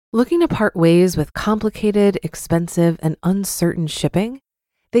Looking to part ways with complicated, expensive, and uncertain shipping?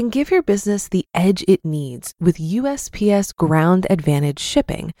 Then give your business the edge it needs with USPS Ground Advantage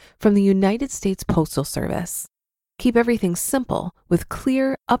shipping from the United States Postal Service. Keep everything simple with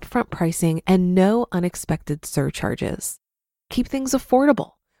clear, upfront pricing and no unexpected surcharges. Keep things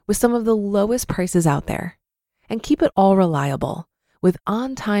affordable with some of the lowest prices out there. And keep it all reliable with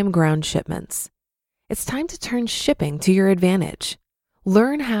on-time ground shipments. It's time to turn shipping to your advantage.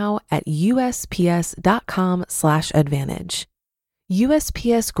 Learn how at USPS.com/advantage.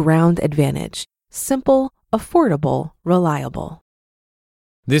 USPS Ground Advantage. Simple, affordable, reliable.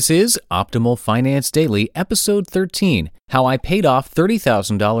 This is Optimal Finance Daily, Episode 13, How I Paid Off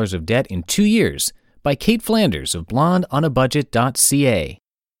 $30,000 of Debt in 2 Years, by Kate Flanders of blondeonabudget.ca.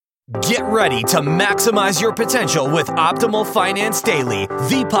 Get ready to maximize your potential with Optimal Finance Daily,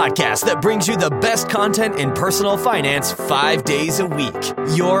 the podcast that brings you the best content in personal finance 5 days a week.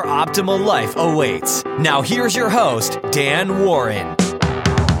 Your optimal life awaits. Now here's your host, Dan Warren.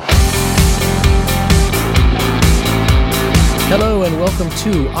 Hello and welcome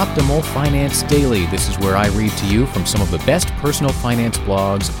to Optimal Finance Daily. This is where I read to you from some of the best personal finance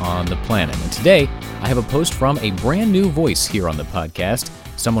blogs on the planet. And today, I have a post from a brand new voice here on the podcast,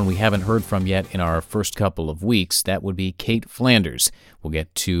 someone we haven't heard from yet in our first couple of weeks. That would be Kate Flanders. We'll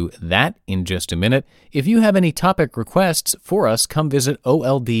get to that in just a minute. If you have any topic requests for us, come visit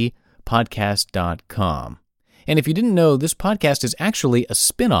oldpodcast.com. And if you didn't know, this podcast is actually a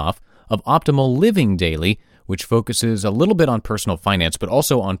spin-off of Optimal Living Daily, which focuses a little bit on personal finance, but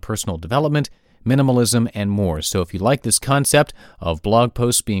also on personal development, minimalism, and more. So if you like this concept of blog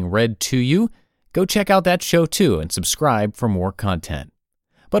posts being read to you, go check out that show too and subscribe for more content.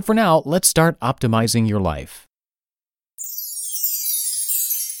 But for now, let's start optimizing your life.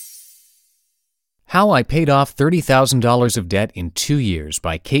 How I Paid Off $30,000 of Debt in 2 Years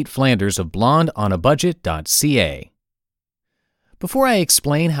by Kate Flanders of blondeonabudget.ca. Before I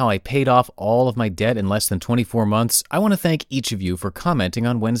explain how I paid off all of my debt in less than 24 months, I want to thank each of you for commenting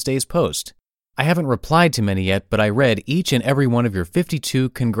on Wednesday's post. I haven't replied to many yet, but I read each and every one of your 52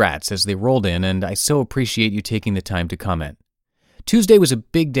 congrats as they rolled in, and I so appreciate you taking the time to comment. Tuesday was a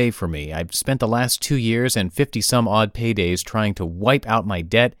big day for me. I've spent the last 2 years and 50-some-odd paydays trying to wipe out my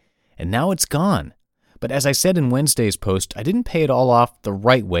debt, and now it's gone. But as I said in Wednesday's post, I didn't pay it all off the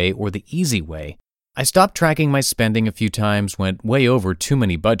right way or the easy way. I stopped tracking my spending a few times, went way over too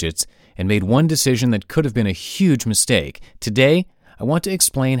many budgets, and made one decision that could have been a huge mistake. Today, I want to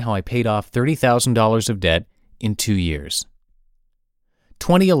explain how I paid off $30,000 of debt in 2 years.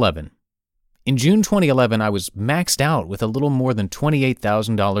 2011. In June 2011, I was maxed out with a little more than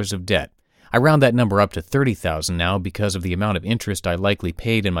 $28,000 of debt. I round that number up to $30,000 now because of the amount of interest I likely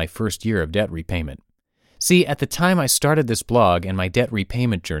paid in my first year of debt repayment. See, at the time I started this blog and my debt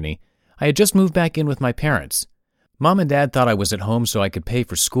repayment journey, I had just moved back in with my parents. Mom and Dad thought I was at home so I could pay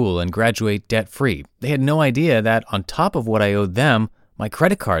for school and graduate debt-free. They had no idea that on top of what I owed them, my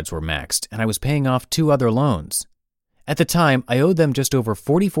credit cards were maxed and I was paying off 2 other loans. At the time, I owed them just over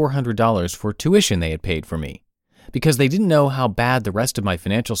 $4,400 for tuition they had paid for me. Because they didn't know how bad the rest of my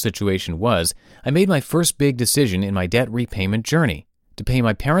financial situation was, I made my first big decision in my debt repayment journey, to pay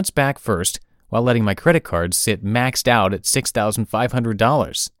my parents back first while letting my credit cards sit maxed out at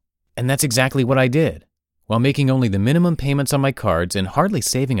 $6,500. And that's exactly what I did. While making only the minimum payments on my cards and hardly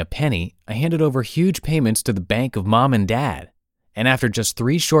saving a penny, I handed over huge payments to the bank of Mom and Dad. And after just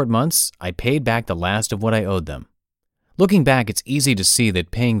 3 short months, I paid back the last of what I owed them. Looking back, it's easy to see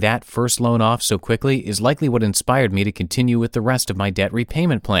that paying that first loan off so quickly is likely what inspired me to continue with the rest of my debt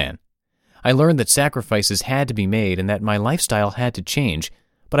repayment plan. I learned that sacrifices had to be made and that my lifestyle had to change,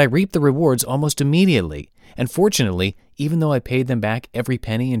 but I reaped the rewards almost immediately. And fortunately, even though I paid them back every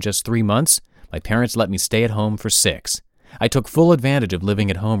penny in just 3 months, my parents let me stay at home for 6. I took full advantage of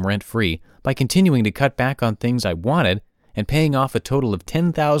living at home rent-free by continuing to cut back on things I wanted and paying off a total of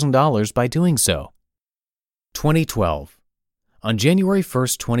 $10,000 by doing so. 2012. On January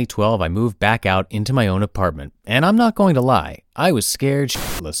 1st, 2012, I moved back out into my own apartment, and I'm not going to lie, I was scared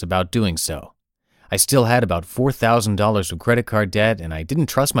shitless about doing so. I still had about $4,000 of credit card debt, and I didn't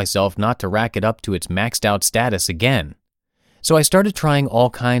trust myself not to rack it up to its maxed out status again. So I started trying all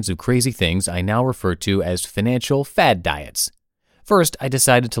kinds of crazy things I now refer to as financial fad diets. First, I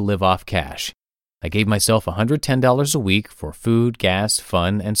decided to live off cash. I gave myself $110 a week for food, gas,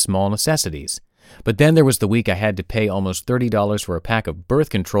 fun, and small necessities. But then there was the week I had to pay almost $30 for a pack of birth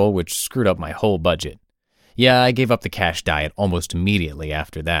control, which screwed up my whole budget. Yeah, I gave up the cash diet almost immediately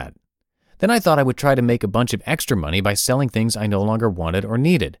after that. Then I thought I would try to make a bunch of extra money by selling things I no longer wanted or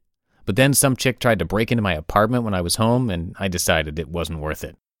needed. But then some chick tried to break into my apartment when I was home, and I decided it wasn't worth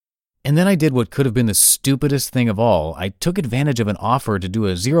it. And then I did what could have been the stupidest thing of all. I took advantage of an offer to do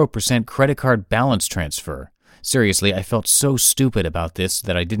a 0% credit card balance transfer. Seriously, I felt so stupid about this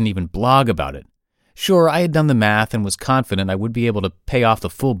that I didn't even blog about it. Sure, I had done the math and was confident I would be able to pay off the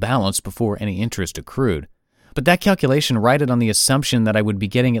full balance before any interest accrued. But that calculation righted on the assumption that I would be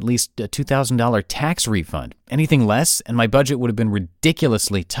getting at least a $2,000 tax refund. Anything less, and my budget would have been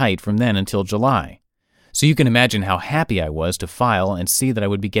ridiculously tight from then until July. So you can imagine how happy I was to file and see that I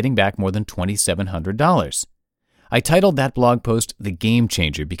would be getting back more than $2,700. I titled that blog post The Game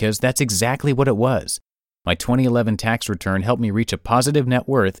Changer because that's exactly what it was. My 2011 tax return helped me reach a positive net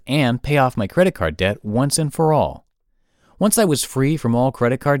worth and pay off my credit card debt once and for all. Once I was free from all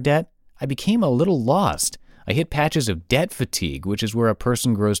credit card debt, I became a little lost. I hit patches of debt fatigue, which is where a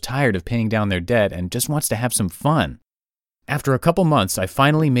person grows tired of paying down their debt and just wants to have some fun. After a couple months, I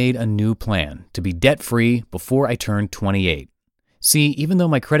finally made a new plan to be debt-free before I turned 28. See, even though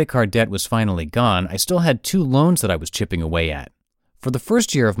my credit card debt was finally gone, I still had 2 loans that I was chipping away at. For the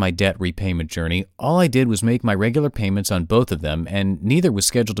first year of my debt repayment journey, all I did was make my regular payments on both of them, and neither was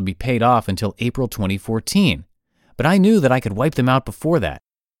scheduled to be paid off until April 2014. But I knew that I could wipe them out before that.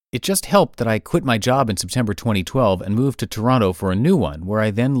 It just helped that I quit my job in September 2012 and moved to Toronto for a new one, where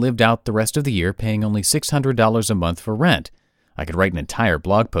I then lived out the rest of the year paying only $600 a month for rent. I could write an entire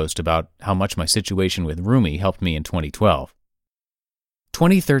blog post about how much my situation with Rumi helped me in 2012.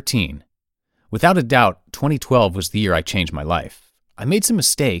 2013. Without a doubt, 2012 was the year I changed my life. I made some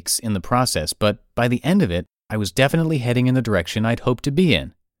mistakes in the process, but by the end of it, I was definitely heading in the direction I'd hoped to be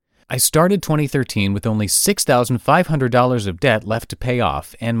in. I started 2013 with only $6,500 of debt left to pay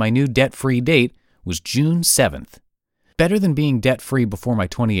off, and my new debt-free date was June 7th. Better than being debt-free before my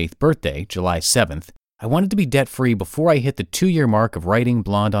 28th birthday, July 7th, I wanted to be debt-free before I hit the 2-year mark of writing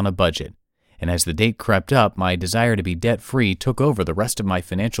Blonde on a Budget. And as the date crept up, my desire to be debt-free took over the rest of my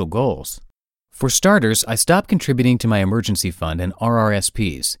financial goals. For starters, I stopped contributing to my emergency fund and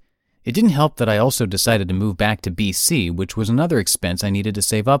RRSPs. It didn't help that I also decided to move back to BC, which was another expense I needed to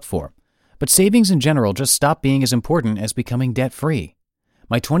save up for. But savings in general just stopped being as important as becoming debt-free.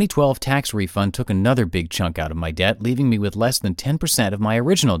 My 2012 tax refund took another big chunk out of my debt, leaving me with less than 10% of my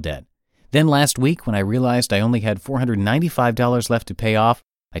original debt. Then last week, when I realized I only had $495 left to pay off,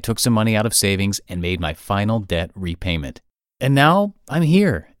 I took some money out of savings and made my final debt repayment. And now I'm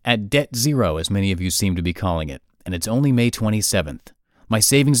here, at debt zero, as many of you seem to be calling it, and it's only May 27th. My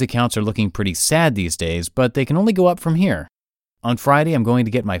savings accounts are looking pretty sad these days, but they can only go up from here. On Friday, I'm going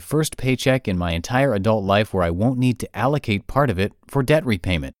to get my first paycheck in my entire adult life where I won't need to allocate part of it for debt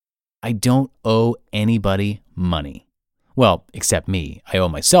repayment. I don't owe anybody money. Well, except me. I owe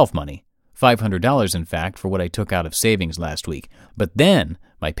myself money. $500, in fact, for what I took out of savings last week. But then,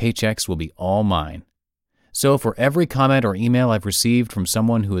 my paychecks will be all mine. So for every comment or email I've received from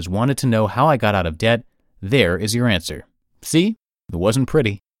someone who has wanted to know how I got out of debt, there is your answer. See? It wasn't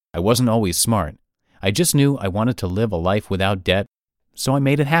pretty. I wasn't always smart. I just knew I wanted to live a life without debt, so I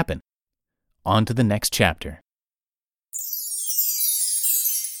made it happen. On to the next chapter.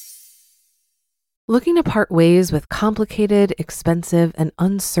 Looking to part ways with complicated, expensive, and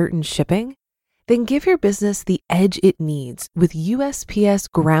uncertain shipping? Then give your business the edge it needs with USPS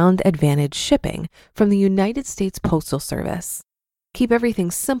Ground Advantage shipping from the United States Postal Service. Keep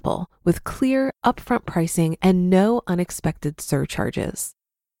everything simple with clear, upfront pricing and no unexpected surcharges.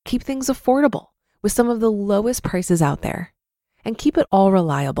 Keep things affordable with some of the lowest prices out there. And keep it all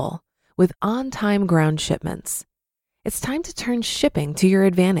reliable with on-time ground shipments. It's time to turn shipping to your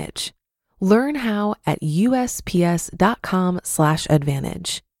advantage. Learn how at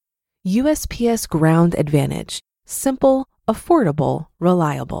USPS.com/advantage. USPS Ground Advantage. Simple, affordable,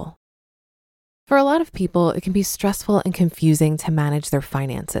 reliable. For a lot of people, it can be stressful and confusing to manage their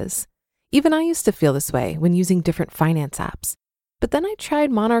finances. Even I used to feel this way when using different finance apps. But then I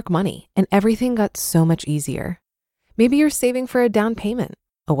tried Monarch Money and everything got so much easier. Maybe you're saving for a down payment,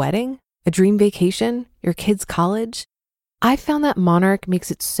 a wedding, a dream vacation, your kids' college. I found that Monarch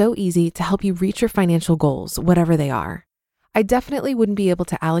makes it so easy to help you reach your financial goals, whatever they are. I definitely wouldn't be able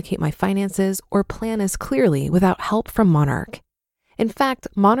to allocate my finances or plan as clearly without help from Monarch. In fact,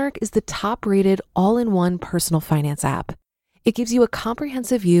 Monarch is the top-rated all-in-one personal finance app. It gives you a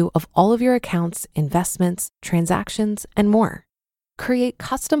comprehensive view of all of your accounts, investments, transactions, and more. Create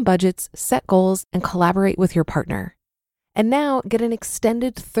custom budgets, set goals, and collaborate with your partner. And now get an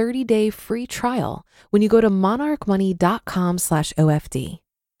extended 30-day free trial when you go to monarchmoney.com/OFD.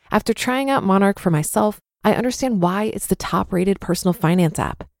 After trying out Monarch for myself, I understand why it's the top-rated personal finance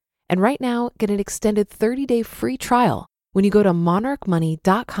app. And right now, get an extended 30-day free trial when you go to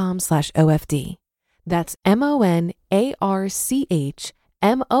monarchmoney.com/OFD. That's MONARCHMONEY.com/OFD.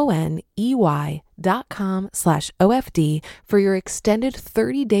 money.com/OFD for your extended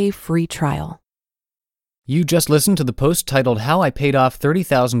 30-day free trial. You just listened to the post titled How I Paid Off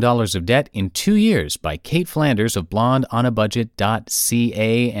 $30,000 of Debt in 2 Years by Kate Flanders of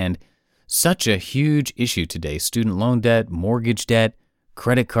blondeonabudget.ca. And such a huge issue today: student loan debt, mortgage debt,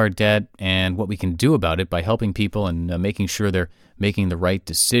 credit card debt, and what we can do about it by helping people and making sure they're making the right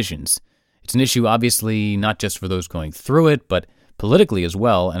decisions. It's an issue obviously not just for those going through it, but politically as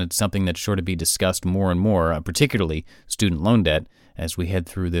well, and it's something that's sure to be discussed more and more, particularly student loan debt, as we head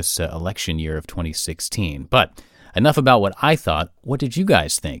through this election year of 2016. But enough about what I thought. What did you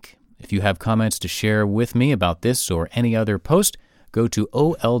guys think? If you have comments to share with me about this or any other post, go to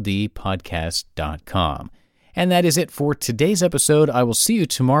oldpodcast.com. And that is it for today's episode. I will see you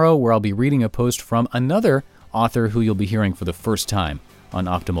tomorrow, where I'll be reading a post from another author who you'll be hearing for the first time on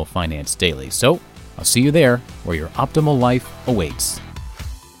Optimal Finance Daily. So I'll see you there, where your optimal life awaits.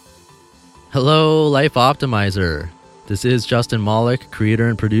 Hello, Life Optimizer. This is Justin Malik, creator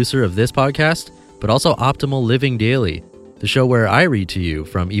and producer of this podcast, but also Optimal Living Daily, the show where I read to you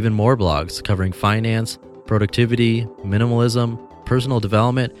from even more blogs covering finance, productivity, minimalism, personal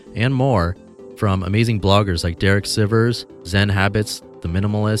development, and more from amazing bloggers like Derek Sivers, Zen Habits, The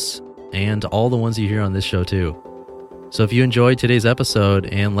Minimalists, and all the ones you hear on this show too. So if you enjoyed today's episode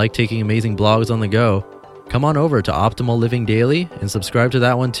and like taking amazing blogs on the go, come on over to Optimal Living Daily and subscribe to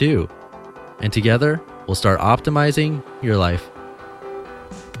that one too. And together, we'll start optimizing your life.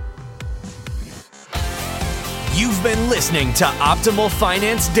 You've been listening to Optimal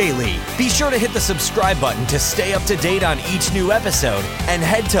Finance Daily. Be sure to hit the subscribe button to stay up to date on each new episode, and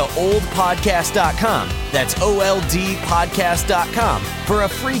head to oldpodcast.com, that's OLDpodcast.com, for a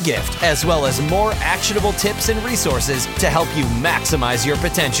free gift as well as more actionable tips and resources to help you maximize your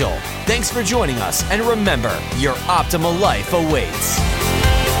potential. Thanks for joining us, and remember, your optimal life awaits.